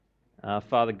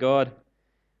Father God,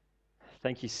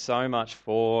 thank you so much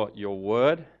for your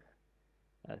word.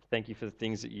 Thank you for the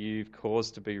things that you've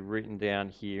caused to be written down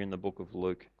here in the book of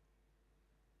Luke.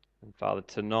 And Father,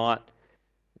 tonight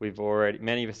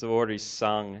many of us have already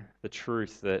sung the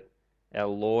truth that our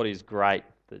Lord is great,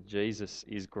 that Jesus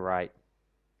is great.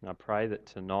 And I pray that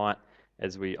tonight,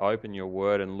 as we open your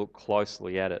word and look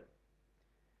closely at it,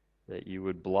 that you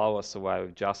would blow us away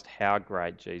with just how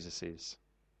great Jesus is.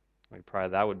 We pray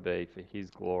that would be for his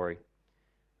glory.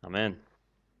 Amen.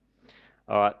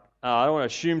 All right. I don't want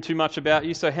to assume too much about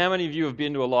you. So, how many of you have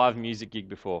been to a live music gig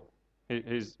before?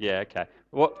 Yeah, okay.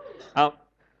 What?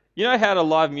 You know how at a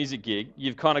live music gig,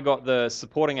 you've kind of got the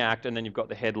supporting act and then you've got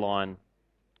the headline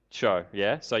show,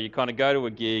 yeah? So you kind of go to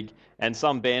a gig and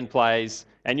some band plays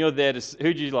and you're there to...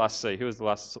 Who did you last see? Who was the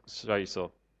last show you saw?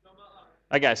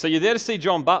 Okay, so you're there to see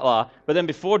John Butler, but then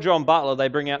before John Butler, they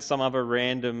bring out some other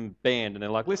random band, and they're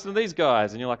like, listen to these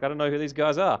guys, and you're like, I don't know who these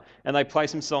guys are. And they play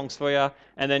some songs for you,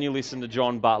 and then you listen to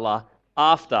John Butler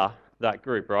after that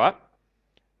group, right?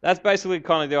 That's basically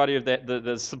kind of the idea of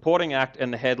the supporting act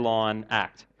and the headline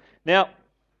act. Now,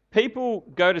 people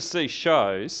go to see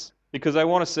shows because they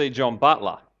want to see John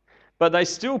Butler, but they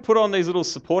still put on these little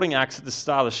supporting acts at the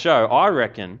start of the show, I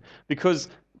reckon, because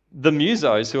the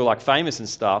musos, who are like famous and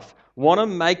stuff, want to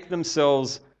make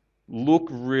themselves look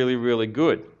really, really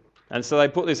good. And so they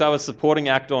put this other supporting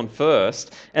act on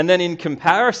first, and then in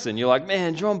comparison, you're like,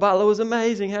 man, John Butler was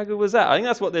amazing, how good was that? I think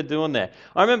that's what they're doing there.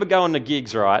 I remember going to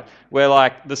gigs, right, where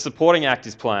like the supporting act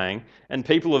is playing, and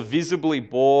people are visibly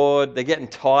bored, they're getting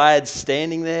tired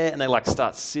standing there, and they like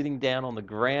start sitting down on the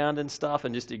ground and stuff,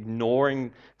 and just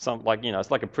ignoring some, like, you know, it's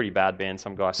like a pretty bad band,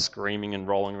 some guy screaming and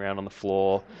rolling around on the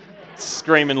floor,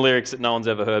 screaming lyrics that no one's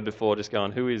ever heard before, just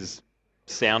going, who is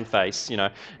Soundface, you know?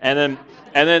 And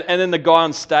then the guy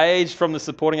on stage from the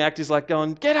supporting act is like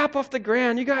going, get up off the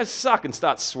ground, you guys suck, and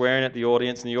starts swearing at the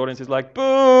audience, and the audience is like,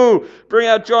 boo, bring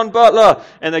out John Butler,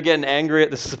 and they're getting angry at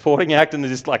the supporting act, and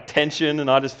there's this like tension, and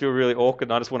I just feel really awkward,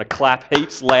 and I just want to clap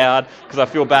heaps loud because I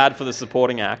feel bad for the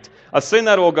supporting act. I've seen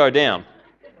that all go down.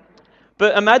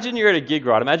 But imagine you're at a gig,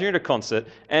 right? Imagine you're at a concert,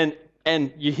 and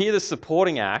you hear the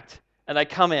supporting act, and they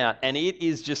come out, and it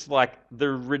is just like the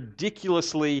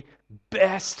ridiculously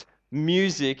best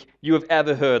music you have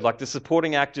ever heard. Like the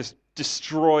supporting act just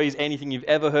destroys anything you've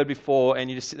ever heard before, and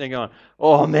you just sit there going,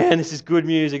 oh man, this is good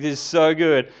music, this is so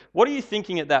good. What are you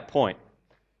thinking at that point?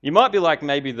 You might be like,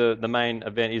 maybe the main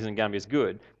event isn't going to be as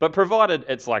good, but provided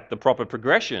it's like the proper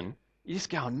progression, you're just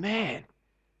going, man,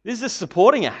 this is a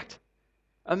supporting act.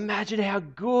 Imagine how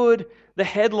good the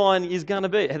headline is going to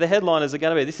be. The headliners are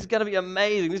going to be. This is going to be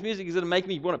amazing. This music is going to make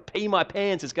me want to pee my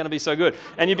pants. It's going to be so good.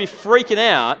 And you'd be freaking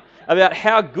out about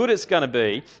how good it's going to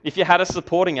be if you had a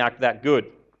supporting act that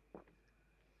good.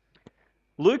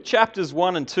 Luke chapters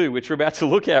 1 and 2, which we're about to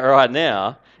look at right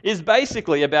now, is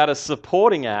basically about a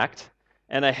supporting act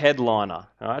and a headliner.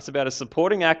 All right? It's about a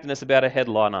supporting act and it's about a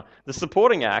headliner. The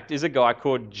supporting act is a guy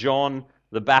called John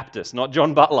the Baptist, not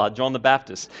John Butler, John the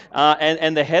Baptist.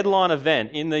 And the headline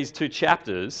event in these two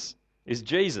chapters is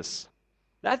Jesus.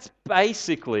 That's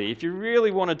basically, if you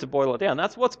really wanted to boil it down,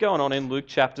 that's what's going on in Luke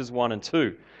chapters 1 and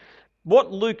 2.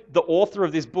 What Luke, the author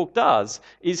of this book, does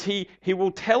is he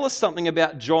will tell us something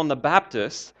about John the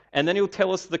Baptist, and then he'll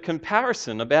tell us the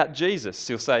comparison about Jesus.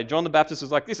 He'll say, John the Baptist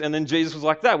was like this, and then Jesus was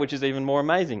like that, which is even more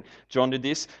amazing. John did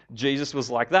this, Jesus was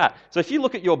like that. So if you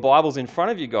look at your Bibles in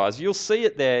front of you guys, you'll see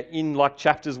it there in like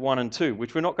chapters 1 and 2,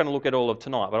 which we're not going to look at all of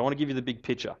tonight, but I want to give you the big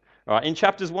picture. All right, in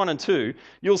chapters 1 and 2,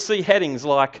 you'll see headings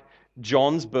like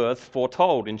John's birth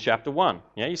foretold in chapter 1.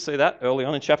 Yeah, you see that early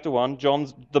on in chapter 1,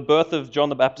 the birth of John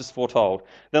the Baptist foretold.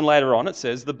 Then later on it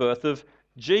says the birth of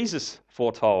Jesus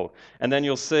foretold. And then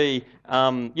you'll see,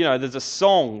 there's a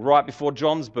song right before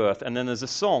John's birth, and then there's a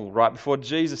song right before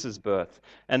Jesus' birth.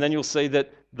 And then you'll see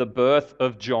that the birth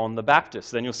of John the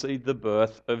Baptist. Then you'll see the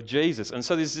birth of Jesus. And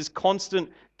so there's this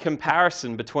constant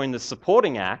comparison between the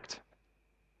supporting act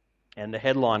and the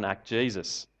headline act,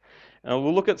 Jesus. And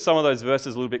we'll look at some of those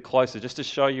verses a little bit closer just to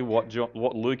show you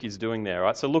what Luke is doing there,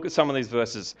 right? So look at some of these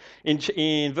verses.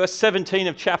 In verse 17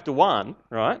 of chapter 1,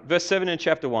 right? Verse 17 of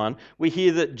chapter 1, we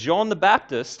hear that John the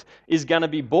Baptist is going to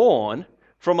be born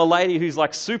from a lady who's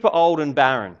like super old and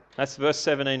barren. That's verse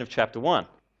 17 of chapter 1.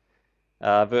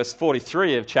 Verse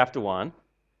 43 of chapter 1,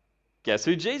 guess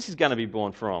who Jesus is going to be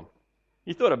born from?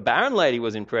 You thought a barren lady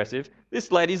was impressive.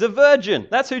 This lady's a virgin.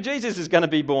 That's who Jesus is going to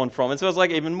be born from. And so it's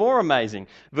like even more amazing.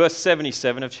 Verse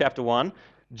 77 of chapter 1,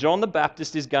 John the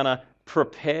Baptist is going to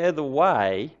prepare the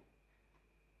way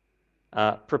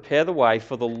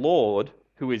for the Lord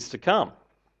who is to come.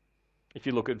 If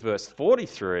you look at verse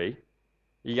 43,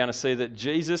 you're going to see that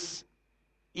Jesus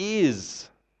is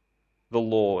the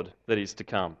Lord that is to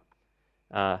come.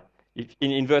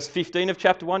 In verse 15 of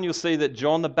chapter 1, you'll see that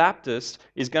John the Baptist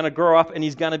is going to grow up and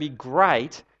he's going to be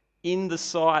great in the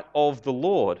sight of the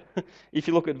Lord. If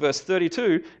you look at verse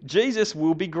 32, Jesus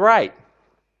will be great.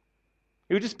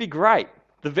 He will just be great.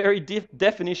 The very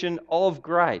definition of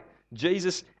great.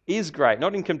 Jesus is great,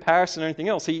 not in comparison to anything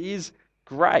else. He is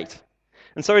great.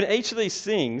 And so in each of these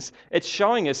things, it's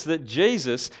showing us that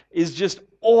Jesus is just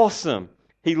awesome.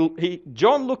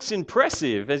 John looks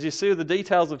impressive, as you see the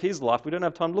details of his life. We don't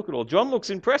have time to look at all. John looks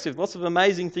impressive. Lots of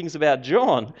amazing things about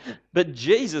John. But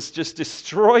Jesus just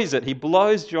destroys it. He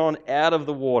blows John out of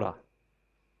the water.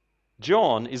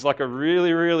 John is like a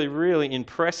really, really, really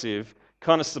impressive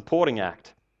kind of supporting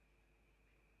act.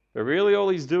 But really all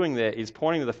he's doing there is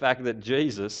pointing to the fact that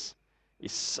Jesus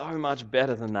is so much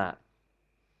better than that.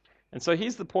 And so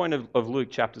here's the point of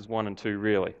Luke chapters 1 and 2,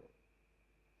 really.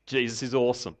 Jesus is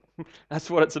awesome. That's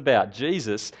what it's about.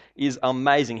 Jesus is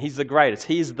amazing. He's the greatest.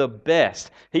 He's the best.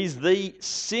 He's the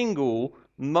single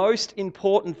most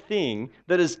important thing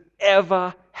that has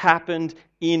ever happened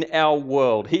in our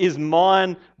world. He is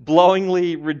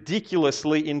mind-blowingly,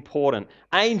 ridiculously important.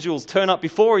 Angels turn up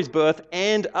before his birth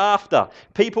and after.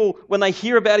 People, when they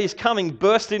hear about his coming,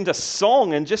 burst into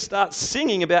song and just start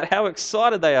singing about how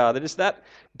excited they are. They're just that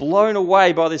blown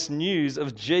away by this news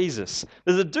of Jesus.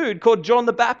 There's a dude called John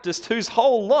the Baptist whose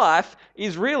whole life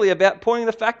is really about pointing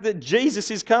the fact that Jesus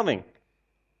is coming.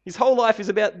 His whole life is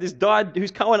about this guy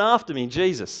who's coming after me,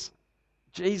 Jesus.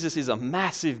 Jesus is a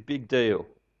massive big deal.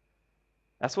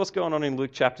 That's what's going on in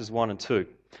Luke chapters 1 and 2.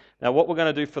 Now, what we're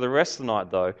going to do for the rest of the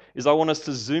night, though, is I want us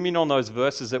to zoom in on those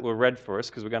verses that were read for us,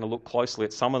 because we're going to look closely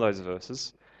at some of those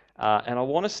verses. And I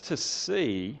want us to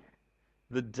see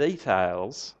the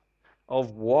details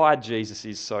of why Jesus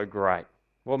is so great,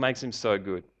 what makes him so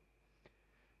good.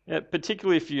 Yeah,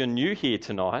 particularly if you're new here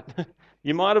tonight,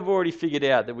 you might have already figured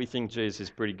out that we think Jesus is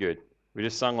pretty good. We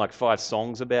just sung like 5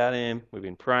 songs about him. We've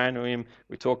been praying to him.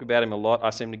 We talk about him a lot.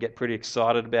 I seem to get pretty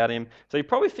excited about him. So you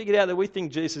probably figured out that we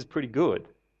think Jesus is pretty good.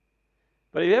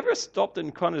 But have you ever stopped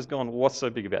and kind of just gone, what's so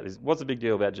big about this? What's the big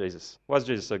deal about Jesus? Why is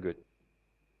Jesus so good?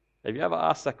 Have you ever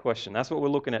asked that question? That's what we're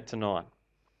looking at tonight.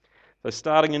 So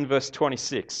starting in verse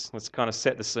 26, let's kind of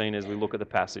set the scene as we look at the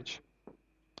passage.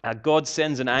 God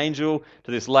sends an angel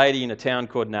to this lady in a town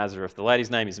called Nazareth. The lady's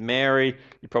name is Mary.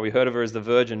 You probably heard of her as the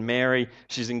Virgin Mary.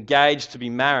 She's engaged to be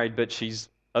married, but she's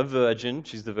a virgin.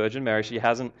 She's the Virgin Mary. She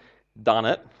hasn't done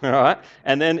it. All right.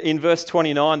 And then in verse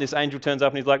 29, this angel turns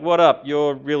up and he's like, "What up?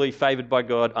 You're really favored by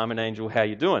God. I'm an angel. How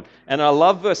you doing?" And I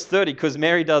love verse 30 because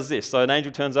Mary does this. So an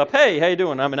angel turns up, "Hey, how you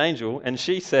doing? I'm an angel." And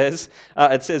she says,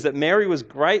 it says that Mary was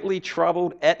greatly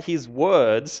troubled at his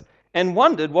words and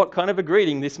wondered what kind of a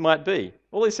greeting this might be.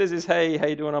 All he says is, "Hey, how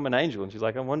you doing? I'm an angel." And she's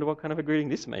like, "I wonder what kind of a greeting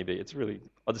this may be." It's really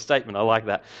odd statement. I like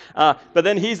that. But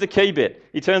then here's the key bit.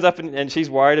 He turns up and she's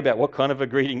worried about what kind of a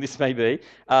greeting this may be.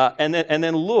 And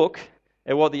then look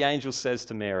at what the angel says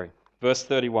to Mary. Verse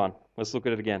 31. Let's look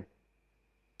at it again.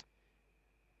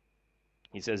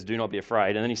 He says, "Do not be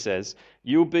afraid." And then he says,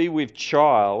 "You'll be with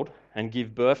child and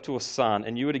give birth to a son,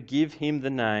 and you are to give him the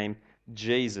name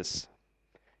Jesus.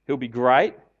 He'll be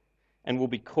great and will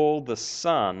be called the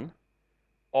Son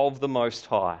of the Most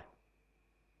High."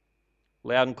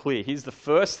 Loud and clear. Here's the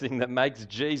first thing that makes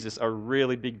Jesus a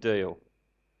really big deal.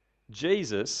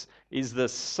 Jesus is the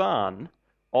Son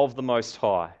of the Most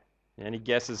High. Any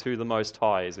guesses who the Most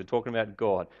High is? We're talking about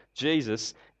God.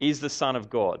 Jesus is the Son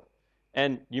of God.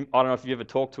 And I don't know if you ever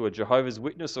talked to a Jehovah's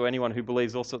Witness or anyone who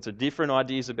believes all sorts of different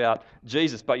ideas about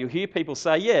Jesus, but you'll hear people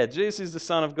say, "Yeah, Jesus is the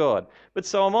Son of God." But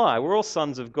so am I. We're all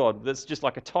sons of God. That's just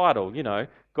like a title, you know.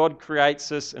 God creates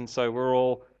us, and so we're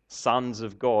all sons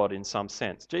of God in some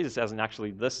sense. Jesus isn't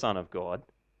actually the Son of God.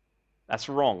 That's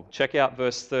wrong. Check out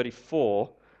verse 34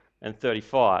 and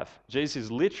 35. Jesus is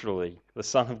literally the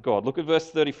Son of God. Look at verse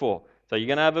 34. So you're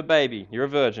going to have a baby. You're a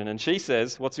virgin. And she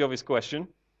says, what's the obvious question?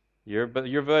 You're a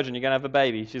virgin. You're going to have a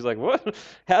baby. She's like, "What?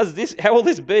 How will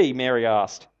this be?" Mary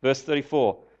asked. Verse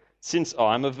 34. "Since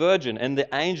I'm a virgin." And the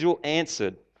angel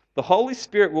answered, "The Holy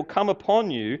Spirit will come upon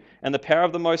you, and the power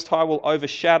of the Most High will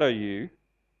overshadow you.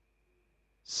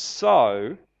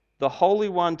 So the Holy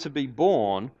One to be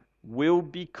born will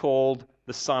be called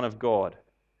the Son of God."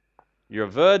 You're a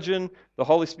virgin. The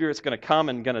Holy Spirit's going to come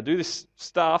and going to do this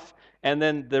stuff. And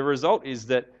then the result is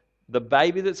that the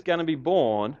baby that's going to be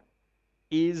born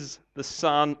is the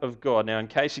Son of God. Now, in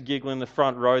case you're giggling in the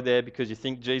front row there because you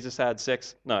think Jesus had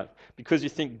sex, no, because you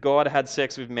think God had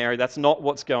sex with Mary, that's not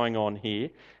what's going on here.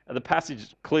 The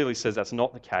passage clearly says that's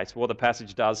not the case. What the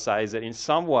passage does say is that in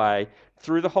some way,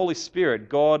 through the Holy Spirit,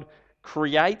 God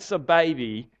creates a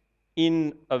baby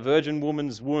in a virgin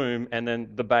woman's womb, and then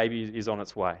the baby is on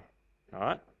its way. All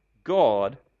right?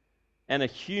 God and a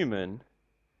human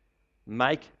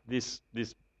make this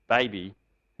baby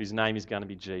whose name is going to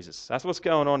be Jesus. That's what's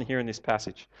going on here in this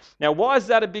passage. Now, why is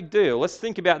that a big deal? Let's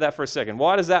think about that for a second.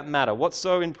 Why does that matter? What's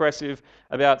so impressive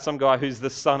about some guy who's the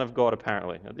Son of God,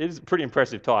 apparently? It is a pretty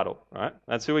impressive title, right?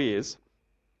 That's who he is.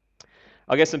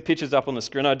 I'll get some pictures up on the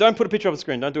screen. No, don't put a picture up on the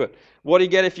screen. Don't do it. What do you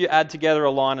get if you add together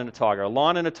a lion and a tiger? A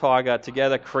lion and a tiger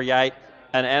together create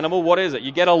an animal. What is it?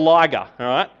 You get a liger, all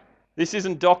right? This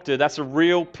isn't doctored. That's a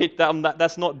real pit.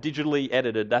 That's not digitally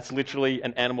edited. That's literally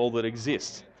an animal that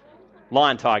exists.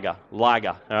 Lion, tiger,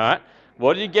 liger, all right?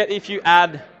 What do you get if you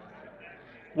add...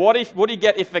 What do you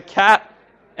get if a cat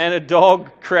and a dog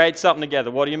create something together?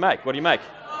 What do you make? What do you make?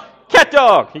 Cat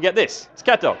dog! You get this. It's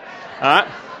cat dog. All right?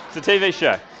 It's a TV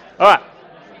show. All right.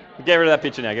 Get rid of that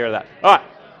picture now. Get rid of that. All right.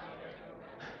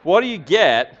 What do you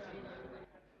get?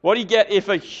 What do you get if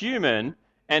a human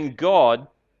and God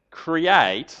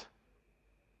create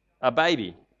a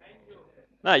baby?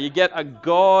 No, you get a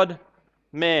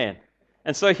God-man.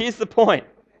 And so here's the point.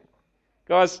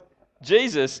 Guys,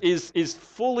 Jesus is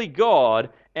fully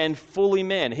God and fully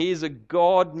man. He is a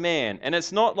God-man. And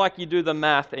it's not like you do the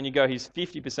math and you go, he's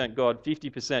 50% God,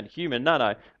 50% human.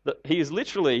 No. He is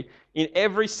literally, in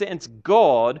every sense,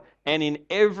 God, and in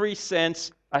every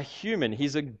sense, a human.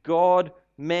 He's a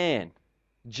God-man.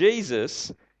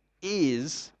 Jesus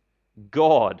is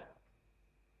God.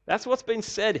 That's what's been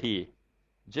said here.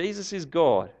 Jesus is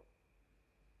God.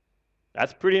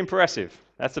 That's pretty impressive.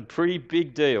 That's a pretty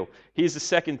big deal. Here's the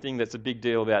second thing that's a big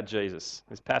deal about Jesus.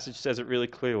 This passage says it really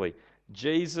clearly.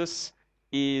 Jesus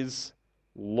is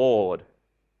Lord.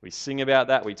 We sing about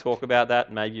that. We talk about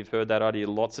that. Maybe you've heard that idea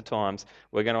lots of times.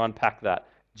 We're going to unpack that.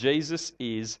 Jesus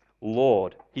is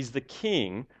Lord. He's the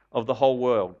King of the whole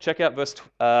world. Check out verse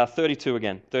 32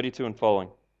 again. 32 and following.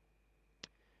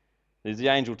 There's the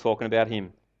angel talking about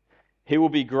him. He will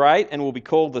be great and will be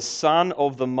called the Son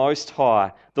of the Most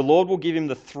High. The Lord will give him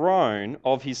the throne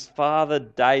of his father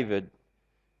David.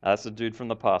 That's a dude from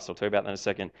the past. I'll tell you about that in a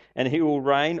second. And he will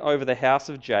reign over the house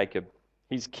of Jacob.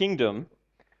 His kingdom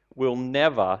will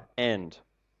never end.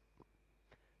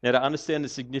 Now, to understand the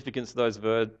significance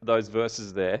of those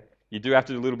verses there, you do have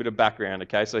to do a little bit of background,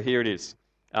 okay? So here it is.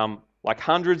 Like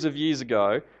hundreds of years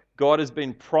ago, God has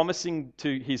been promising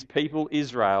to his people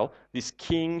Israel this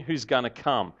king who's going to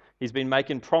come. He's been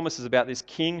making promises about this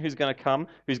king who's going to come,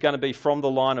 who's going to be from the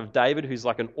line of David, who's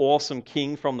like an awesome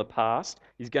king from the past.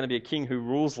 He's going to be a king who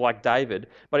rules like David,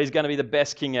 but he's going to be the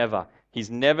best king ever. He's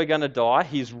never going to die.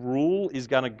 His rule is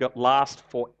going to last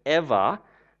forever.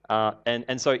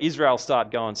 And so Israel start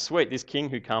going, sweet, this king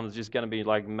who comes is just going to be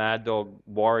like mad dog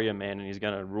warrior man, and he's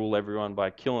going to rule everyone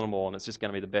by killing them all, and it's just going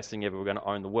to be the best thing ever. We're going to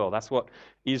own the world. That's what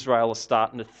Israel is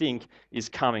starting to think is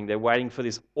coming. They're waiting for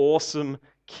this awesome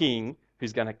king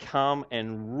who's going to come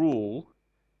and rule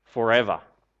forever.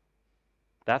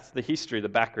 That's the history, the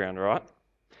background, right?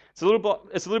 It's a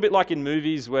little bit like in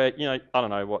movies where, I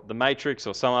don't know what, The Matrix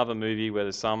or some other movie where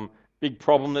there's some big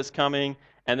problem that's coming,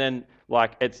 and then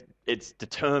like it's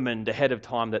determined ahead of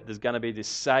time that there's going to be this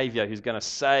savior who's going to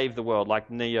save the world,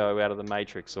 like Neo out of The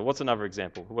Matrix. Or what's another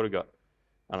example? What have we got?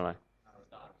 I don't know.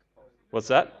 What's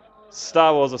that?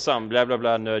 Star Wars or something, blah, blah,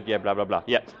 blah, nerd, yeah, blah, blah, blah.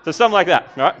 Yeah, so something like that,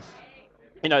 right?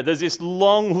 There's this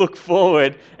long look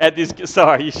forward at this...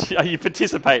 Sorry, you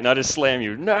participating, I just slam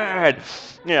you. Nerd!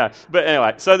 Yeah, but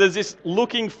anyway, so there's this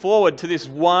looking forward to this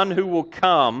one who will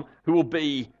come, who will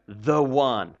be the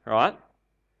one, right?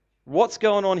 What's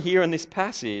going on here in this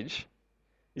passage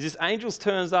is this angel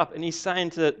turns up and he's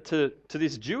saying to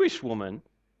this Jewish woman,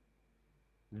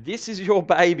 this is your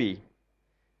baby.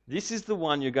 This is the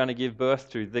one you're going to give birth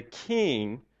to, the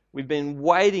king we've been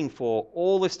waiting for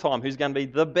all this time, who's going to be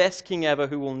the best king ever,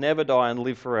 who will never die and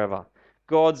live forever.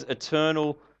 God's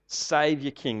eternal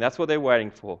Savior King. That's what they're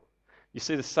waiting for. You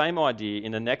see the same idea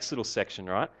in the next little section,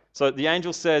 right? So the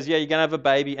angel says, yeah, you're going to have a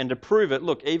baby, and to prove it,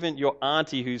 look, even your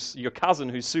auntie, your cousin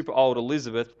who's super old,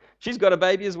 Elizabeth, she's got a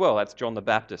baby as well. That's John the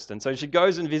Baptist. And so she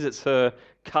goes and visits her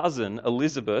cousin,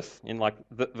 Elizabeth, in like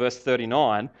verse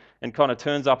 39, and kind of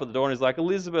turns up at the door and is like,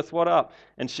 Elizabeth, what up?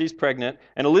 And she's pregnant.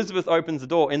 And Elizabeth opens the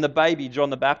door, and the baby, John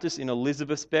the Baptist, in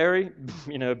Elizabeth's belly,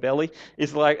 in her belly,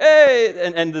 is like,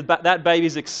 hey! And that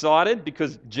baby's excited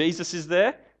because Jesus is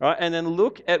there, right? And then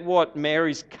look at what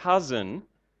Mary's cousin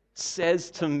says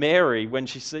to Mary when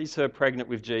she sees her pregnant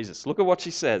with Jesus. Look at what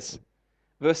she says.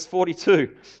 Verse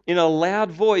 42, in a loud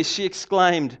voice she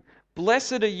exclaimed,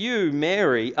 "Blessed are you,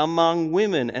 Mary, among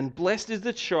women, and blessed is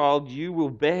the child you will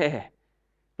bear.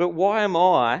 But why am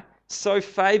I so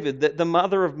favored that the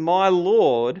mother of my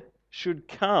Lord should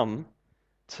come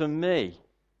to me.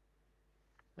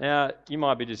 Now, you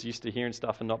might be just used to hearing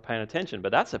stuff and not paying attention,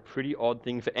 but that's a pretty odd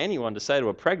thing for anyone to say to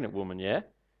a pregnant woman, yeah?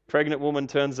 Pregnant woman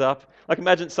turns up. Like,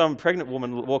 imagine some pregnant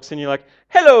woman walks in, you're like,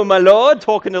 hello, my lord,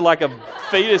 talking to like a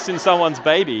fetus in someone's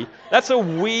baby. That's a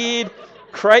weird,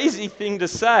 crazy thing to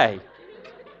say.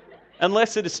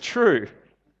 Unless it is true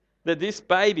that this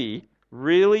baby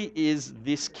really is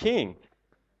this king.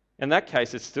 In that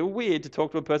case, it's still weird to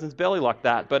talk to a person's belly like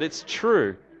that, but it's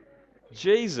true.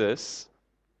 Jesus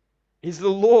is the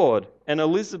Lord, and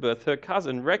Elizabeth, her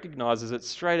cousin, recognizes it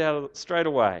straight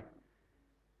away.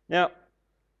 Now,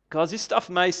 guys, this stuff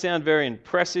may sound very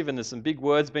impressive, and there's some big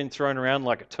words being thrown around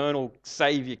like eternal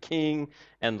Savior King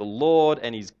and the Lord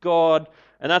and He's God,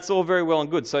 and that's all very well and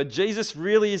good. So Jesus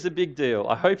really is a big deal.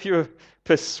 I hope you're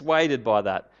persuaded by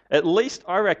that. At least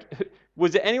I reckon,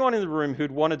 was there anyone in the room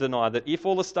who'd want to deny that if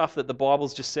all the stuff that the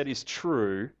Bible's just said is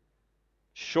true,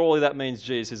 surely that means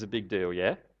Jesus is a big deal,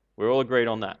 yeah? We're all agreed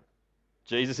on that.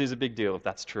 Jesus is a big deal if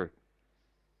that's true.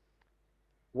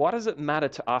 Why does it matter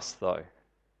to us, though?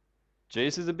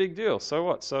 Jesus is a big deal. So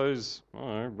what? So's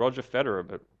Roger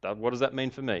Federer, but what does that mean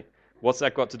for me? What's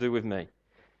that got to do with me?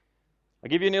 I'll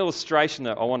give you an illustration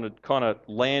that I want to kind of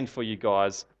land for you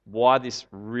guys why this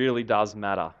really does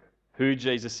matter. Who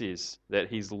Jesus is, that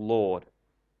He's Lord.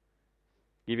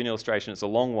 I'll give you an illustration. It's a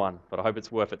long one, but I hope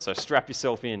it's worth it. So strap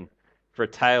yourself in for a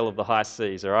tale of the high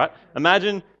seas, all right?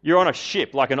 Imagine you're on a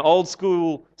ship, like an old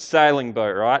school sailing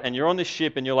boat, right? And you're on this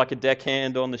ship and you're like a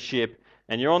deckhand on the ship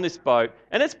and you're on this boat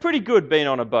and it's pretty good being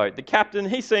on a boat. The captain,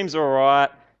 he seems all right.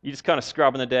 You're just kind of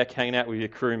scrubbing the deck, hanging out with your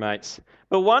crewmates.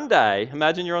 But one day,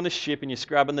 imagine you're on this ship and you're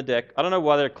scrubbing the deck. I don't know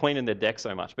why they're cleaning their deck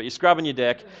so much, but you're scrubbing your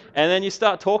deck and then you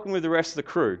start talking with the rest of the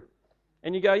crew.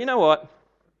 And you go, you know what?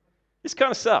 This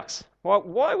kind of sucks.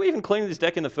 Why are we even cleaning this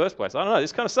deck in the first place? I don't know.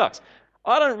 This kind of sucks.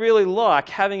 I don't really like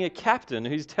having a captain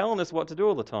who's telling us what to do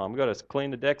all the time. We've got to clean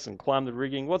the decks and climb the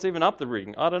rigging. What's even up the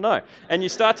rigging? I don't know. And you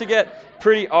start to get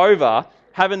pretty over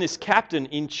having this captain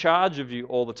in charge of you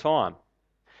all the time.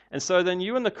 And so then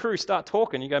you and the crew start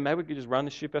talking. You go, maybe we could just run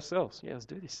the ship ourselves. Yeah, let's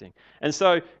do this thing. And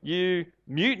so you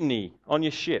mutiny on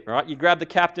your ship, right? You grab the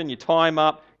captain, you tie him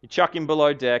up, you chuck him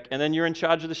below deck, and then you're in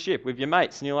charge of the ship with your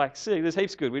mates. And you're like, see, this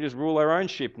heaps good. We just rule our own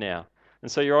ship now.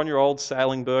 And so you're on your old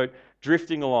sailing boat,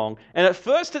 drifting along. And at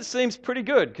first it seems pretty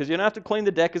good because you don't have to clean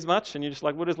the deck as much and you're just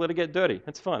like, we'll just let it get dirty.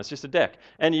 That's fine. It's just a deck.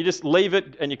 And you just leave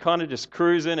it and you're kind of just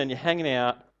cruising and you're hanging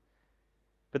out.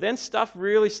 But then stuff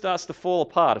really starts to fall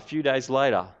apart a few days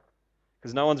later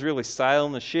because no one's really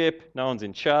sailing the ship. No one's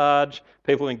in charge.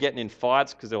 People have been getting in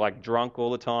fights because they're like drunk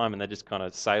all the time and they're just kind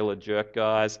of sailor jerk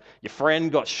guys. Your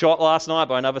friend got shot last night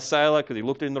by another sailor because he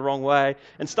looked in the wrong way.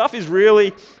 And stuff is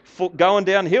really going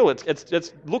downhill.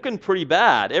 It's looking pretty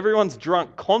bad. Everyone's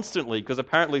drunk constantly because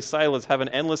apparently sailors have an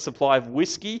endless supply of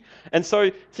whiskey. And so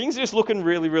things are just looking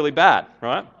really, really bad,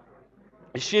 right?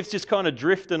 The ship's just kind of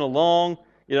drifting along.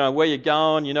 You know where you're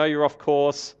going. You know you're off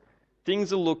course.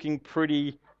 Things are looking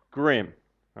pretty grim,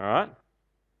 all right?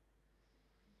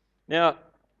 Now,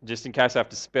 just in case I have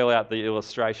to spell out the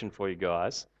illustration for you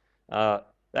guys,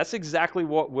 that's exactly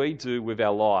what we do with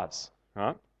our lives,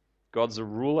 right? God's a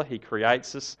ruler. He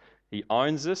creates us. He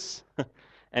owns us.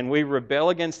 And we rebel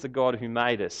against the God who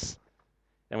made us.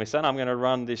 And we say, no, I'm going to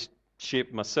run this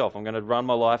ship myself. I'm going to run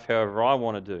my life however I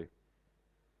want to do.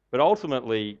 But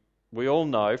ultimately, we all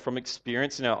know from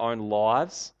experience in our own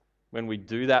lives, when we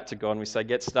do that to God and we say,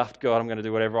 get stuffed, God, I'm going to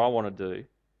do whatever I want to do,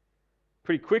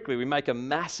 pretty quickly we make a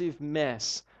massive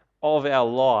mess of our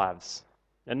lives.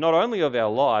 And not only of our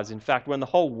lives, in fact, when the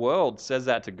whole world says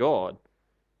that to God,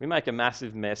 we make a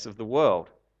massive mess of the world.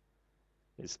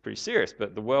 It's pretty serious,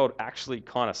 but the world actually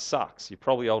kind of sucks. You're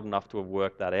probably old enough to have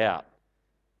worked that out.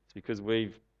 It's because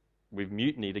we've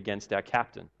mutinied against our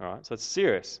captain, all right? So it's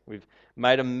serious. We've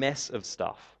made a mess of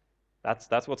stuff.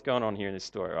 That's what's going on here in this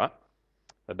story, right?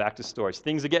 But back to stories.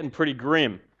 Things are getting pretty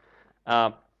grim.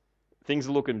 Things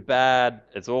are looking bad.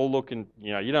 It's all looking,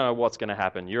 you don't know what's going to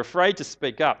happen. You're afraid to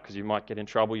speak up because you might get in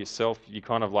trouble yourself. You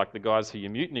kind of like the guys who you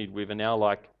mutinied with are now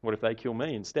like, what if they kill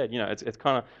me instead? It's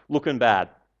kind of looking bad.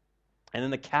 And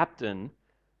then the captain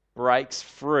breaks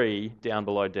free down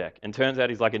below deck. And turns out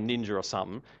he's like a ninja or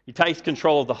something. He takes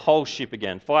control of the whole ship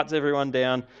again, fights everyone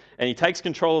down, and he takes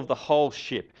control of the whole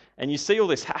ship. And you see all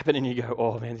this happen and you go,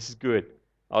 oh man, this is good.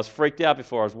 I was freaked out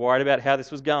before. I was worried about how this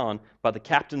was going, but the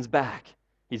captain's back.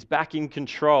 He's back in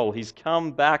control. He's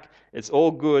come back. It's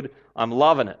all good. I'm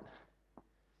loving it.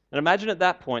 And imagine at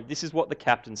that point, this is what the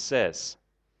captain says.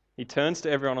 He turns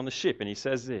to everyone on the ship and he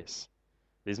says this.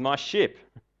 This is my ship.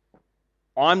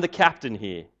 I'm the captain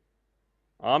here.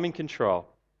 I'm in control.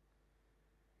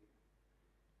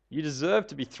 You deserve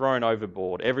to be thrown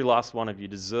overboard. Every last one of you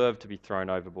deserve to be thrown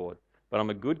overboard. But I'm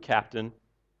a good captain.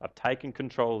 I've taken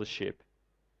control of the ship.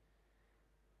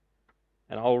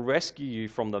 And I'll rescue you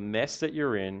from the mess that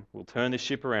you're in. We'll turn the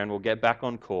ship around. We'll get back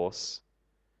on course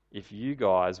if you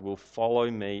guys will follow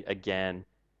me again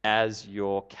as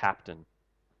your captain.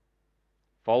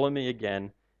 Follow me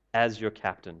again as your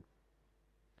captain.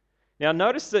 Now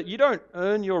notice that you don't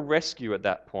earn your rescue at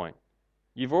that point.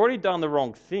 You've already done the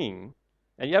wrong thing,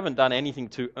 and you haven't done anything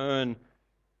to earn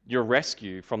your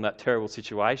rescue from that terrible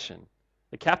situation.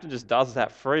 The captain just does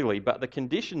that freely, but the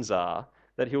conditions are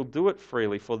that he'll do it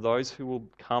freely for those who will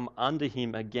come under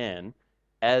him again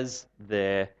as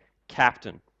their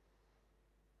captain.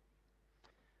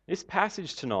 This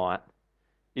passage tonight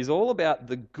is all about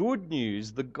the good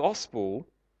news, the gospel,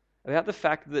 about the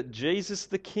fact that Jesus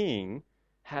the King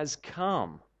has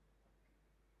come.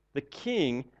 The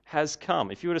King has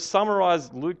come. If you were to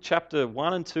summarize Luke chapter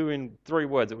 1 and 2 in 3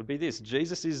 words, it would be this: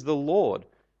 Jesus is the Lord.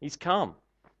 He's come.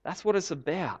 That's what it's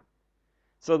about.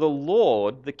 So the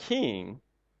Lord, the King,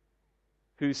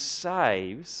 who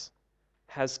saves,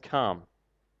 has come.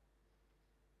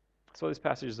 That's what this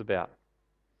passage is about.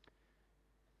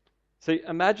 So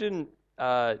imagine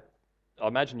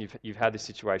you've had this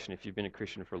situation if you've been a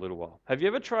Christian for a little while. Have you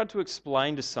ever tried to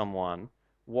explain to someone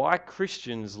why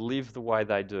Christians live the way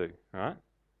they do, right?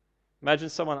 Imagine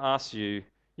someone asks you,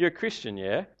 "You're a Christian,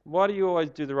 yeah? Why do you always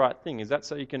do the right thing? Is that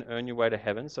so you can earn your way to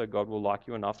heaven, so God will like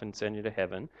you enough and send you to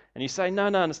heaven?" And you say, no,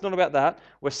 it's not about that.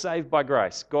 We're saved by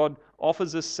grace. God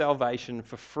offers us salvation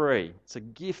for free. It's a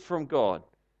gift from God.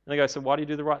 And they go, "So why do you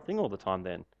do the right thing all the time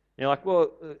then?" And you're like,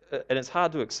 and it's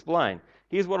hard to explain.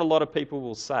 Here's what a lot of people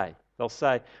will say. They'll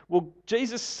say, "Well,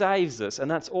 Jesus saves us, and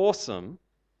that's awesome.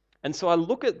 And so I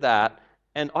look at that,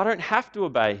 and I don't have to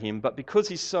obey him, but because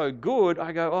he's so good,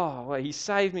 I go, oh, well, he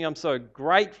saved me. I'm so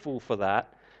grateful for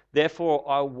that. Therefore,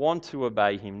 I want to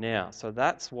obey him now. So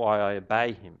that's why I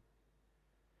obey him."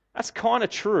 That's kind of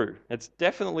true. It's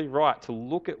definitely right to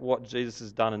look at what Jesus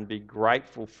has done and be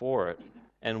grateful for it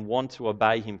and want to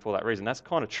obey him for that reason. That's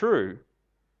kind of true.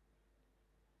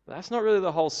 But that's not really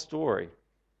the whole story.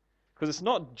 Because it's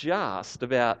not just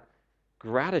about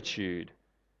gratitude.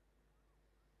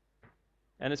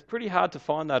 And it's pretty hard to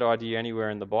find that idea anywhere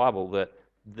in the Bible, that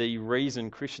the reason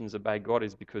Christians obey God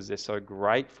is because they're so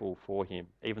grateful for him,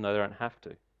 even though they don't have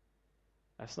to.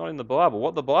 That's not in the Bible.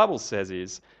 What the Bible says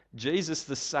is, Jesus,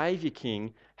 the Saviour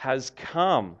King, has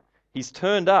come. He's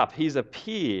turned up. He's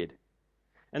appeared.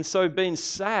 And so being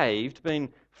saved,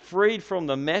 being freed from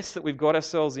the mess that we've got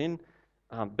ourselves in,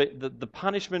 the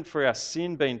punishment for our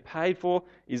sin being paid for,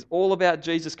 is all about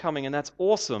Jesus coming, and that's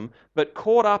awesome. But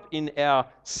caught up in our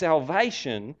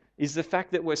salvation is the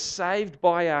fact that we're saved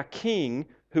by our King,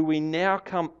 who we now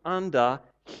come under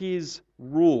his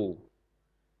rule.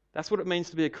 That's what it means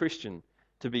to be a Christian.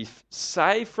 To be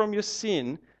saved from your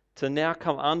sin, to now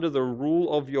come under the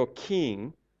rule of your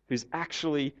King, who's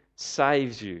actually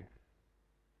saves you.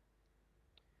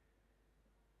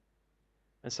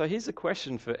 And so here's a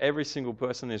question for every single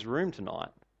person in this room tonight.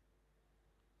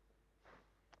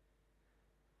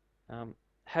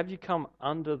 Have you come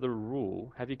under the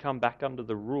rule? Have you come back under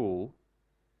the rule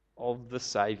of the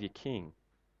Saviour King?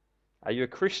 Are you a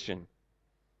Christian?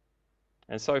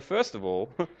 And so first of all,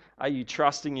 are you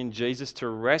trusting in Jesus to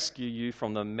rescue you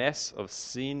from the mess of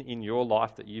sin in your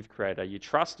life that you've created? Are you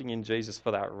trusting in Jesus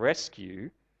for that rescue?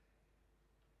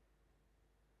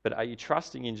 But are you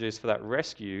trusting in Jesus for that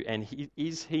rescue? And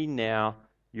is he now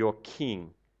your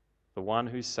King? The one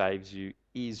who saves you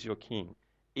is your King.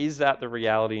 Is that the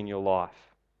reality in your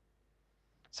life?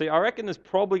 See, I reckon there's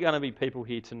probably going to be people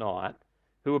here tonight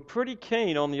who are pretty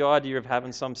keen on the idea of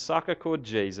having some sucker called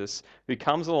Jesus who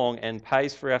comes along and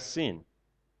pays for our sin.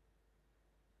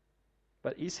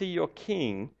 But is he your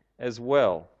King as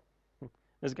well?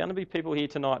 There's going to be people here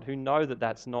tonight who know that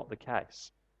that's not the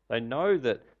case. They know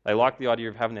that they like the idea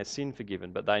of having their sin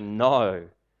forgiven, but they know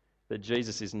that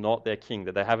Jesus is not their King,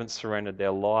 that they haven't surrendered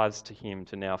their lives to him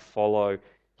to now follow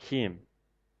him.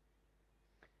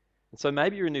 And so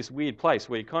maybe you're in this weird place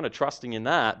where you're kind of trusting in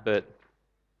that, but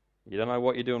you don't know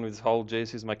what you're doing with this whole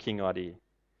Jesus is my King idea.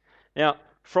 Now,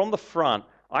 from the front,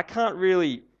 I can't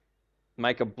really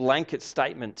make a blanket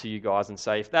statement to you guys and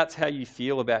say, if that's how you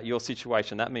feel about your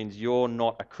situation, that means you're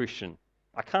not a Christian.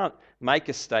 I can't make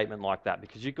a statement like that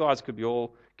because you guys could be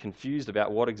all confused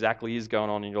about what exactly is going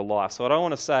on in your life. So I don't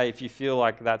want to say if you feel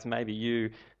like that's maybe you,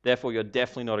 therefore you're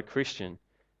definitely not a Christian.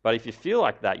 But if you feel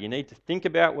like that, you need to think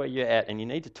about where you're at and you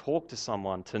need to talk to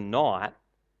someone tonight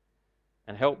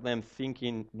and help them think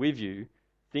in with you,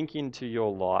 think into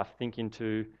your life, think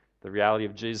into the reality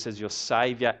of Jesus as your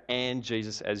Saviour and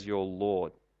Jesus as your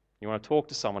Lord. You want to talk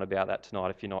to someone about that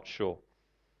tonight if you're not sure.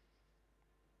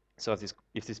 So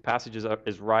if this passage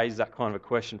has raised that kind of a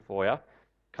question for you,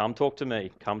 come talk to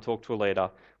me. Come talk to a leader.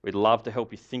 We'd love to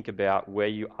help you think about where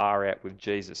you are at with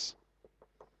Jesus.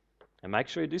 And make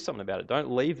sure you do something about it.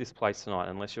 Don't leave this place tonight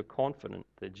unless you're confident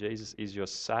that Jesus is your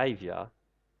Saviour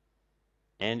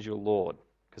and your Lord,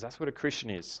 because that's what a Christian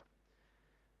is.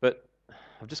 But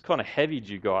I've just kind of heavied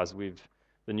you guys with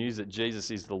the news that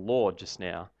Jesus is the Lord just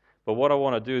now. But what I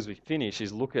want to do as we finish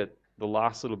is look at the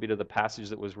last little bit of the passage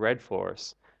that was read for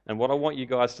us. And what I want you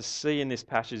guys to see in this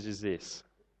passage is this.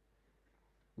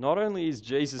 Not only is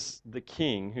Jesus the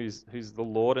King, who's the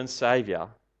Lord and Saviour,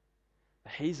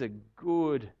 but He's a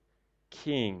good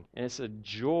King. And it's a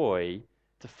joy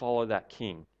to follow that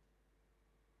King.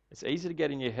 It's easy to get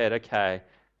in your head, okay,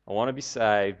 I want to be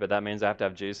saved, but that means I have to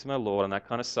have Jesus as my Lord, and that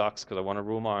kind of sucks because I want to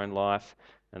rule my own life.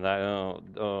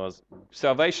 And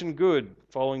salvation good,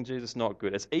 following Jesus not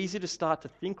good. It's easy to start to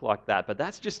think like that, but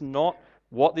that's just not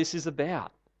what this is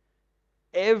about.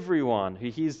 Everyone who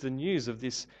hears the news of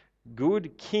this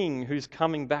good King who's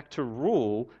coming back to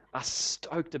rule are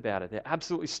stoked about it. They're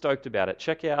absolutely stoked about it.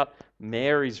 Check out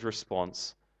Mary's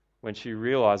response when she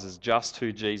realizes just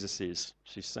who Jesus is.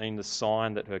 She's seen the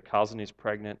sign that her cousin is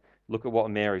pregnant. Look at what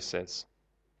Mary says.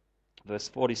 Verse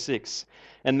 46,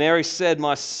 and Mary said,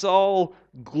 my soul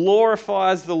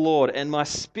glorifies the Lord, and my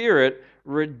spirit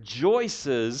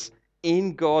rejoices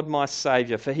in God my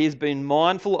Saviour, for He has been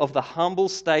mindful of the humble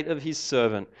state of His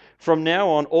servant. From now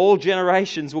on, all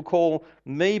generations will call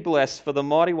me blessed, for the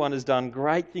Mighty One has done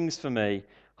great things for me.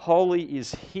 Holy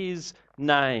is His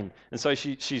name. And so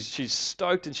she's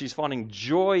stoked and she's finding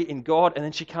joy in God, and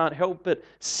then she can't help but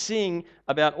sing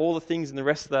about all the things in the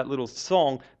rest of that little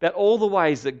song, about all the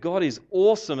ways that God is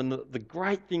awesome and the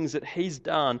great things that He's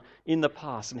done in the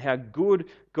past and how good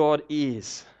God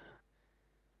is.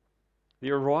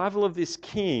 The arrival of this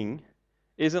King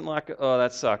isn't like, oh,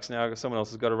 that sucks, now someone else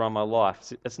has got to run my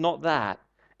life. It's not that.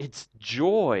 It's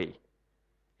joy.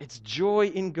 It's joy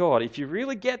in God. If you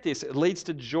really get this, it leads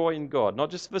to joy in God. Not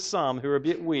just for some who are a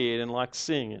bit weird and like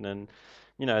singing and,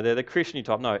 they're the Christian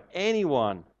type. No,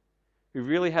 anyone who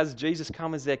really has Jesus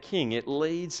come as their King, it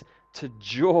leads to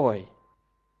joy.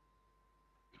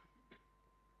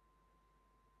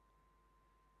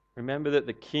 Remember that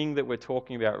the King that we're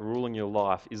talking about ruling your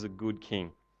life is a good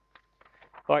King.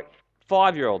 Like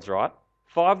 5-year-olds, right?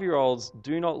 5-year-olds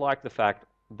do not like the fact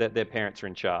that their parents are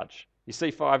in charge. You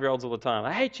see 5-year-olds all the time.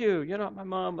 I hate you. You're not my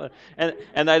mum. And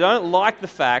they don't like the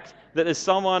fact that there's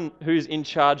someone who's in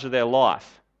charge of their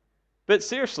life. But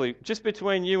seriously, just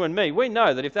between you and me, we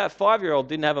know that if that 5-year-old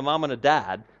didn't have a mum and a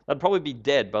dad, they'd probably be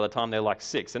dead by the time they're like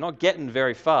 6. They're not getting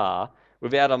very far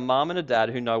without a mum and a dad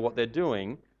who know what they're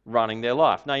doing, running their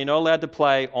life. Now, you're not allowed to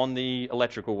play on the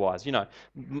electrical wires.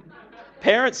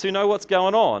 Parents who know what's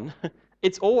going on,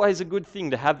 it's always a good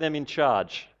thing to have them in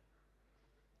charge.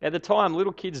 At the time,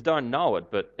 little kids don't know it,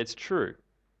 but it's true.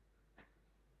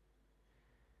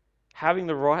 Having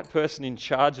the right person in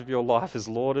charge of your life as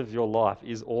Lord of your life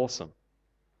is awesome.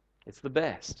 It's the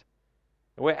best.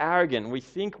 We're arrogant. We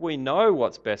think we know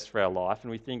what's best for our life,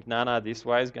 and we think, no, this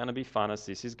way is going to be funnest.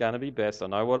 This is going to be best. I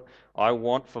know what I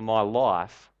want for my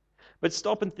life. But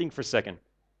stop and think for a second.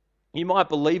 You might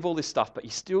believe all this stuff, but you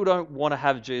still don't want to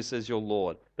have Jesus as your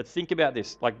Lord. But think about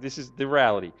this. Like, this is the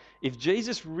reality. If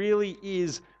Jesus really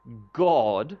is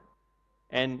God,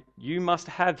 and you must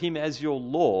have Him as your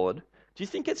Lord, do you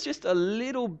think it's just a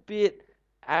little bit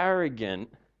arrogant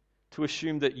to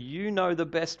assume that you know the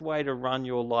best way to run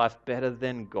your life better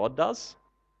than God does?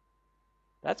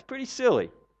 That's pretty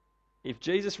silly. If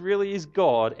Jesus really is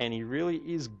God and He really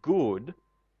is good,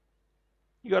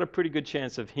 you got a pretty good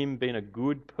chance of Him being a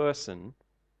good person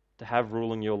to have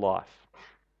ruling your life.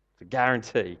 It's a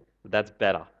guarantee that that's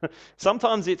better.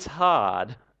 Sometimes it's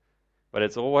hard, but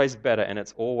it's always better and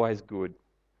it's always good.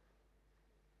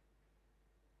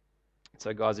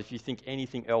 So guys, if you think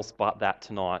anything else but that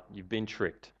tonight, you've been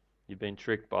tricked. You've been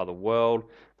tricked by the world,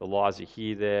 the lies you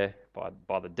hear there,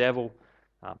 by the devil,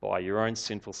 by your own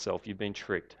sinful self. You've been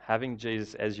tricked. Having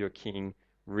Jesus as your King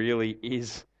really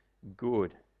is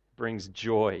good. Brings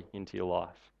joy into your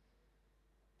life.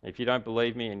 If you don't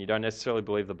believe me and you don't necessarily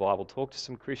believe the Bible, talk to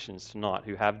some Christians tonight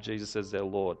who have Jesus as their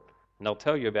Lord. And they'll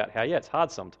tell you about how, it's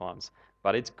hard sometimes,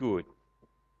 but it's good.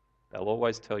 They'll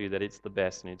always tell you that it's the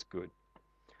best and it's good.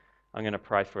 I'm going to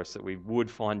pray for us that we would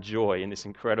find joy in this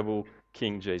incredible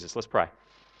King Jesus. Let's pray.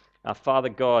 Father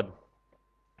God,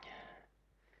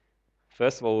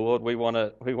 first of all, Lord, we want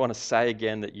to say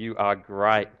again that you are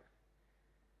great.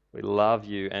 We love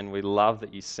you and we love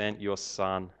that you sent your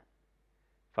Son.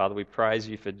 Father, we praise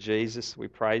you for Jesus. We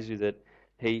praise you that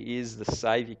He is the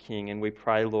Saviour King, and we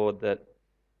pray, Lord, that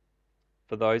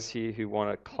for those here who want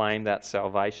to claim that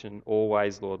salvation,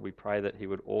 always, Lord, we pray that He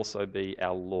would also be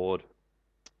our Lord.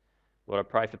 Lord, I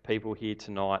pray for people here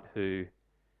tonight who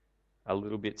are a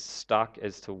little bit stuck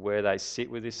as to where they sit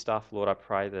with this stuff. Lord, I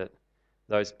pray that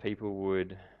those people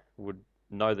would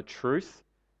know the truth.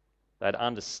 They'd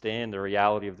understand the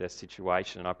reality of their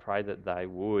situation. And I pray that they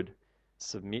would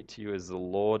submit to you as the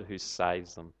Lord who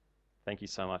saves them. Thank you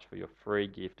so much for your free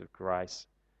gift of grace,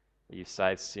 that you've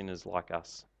saved sinners like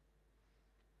us.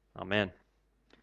 Amen.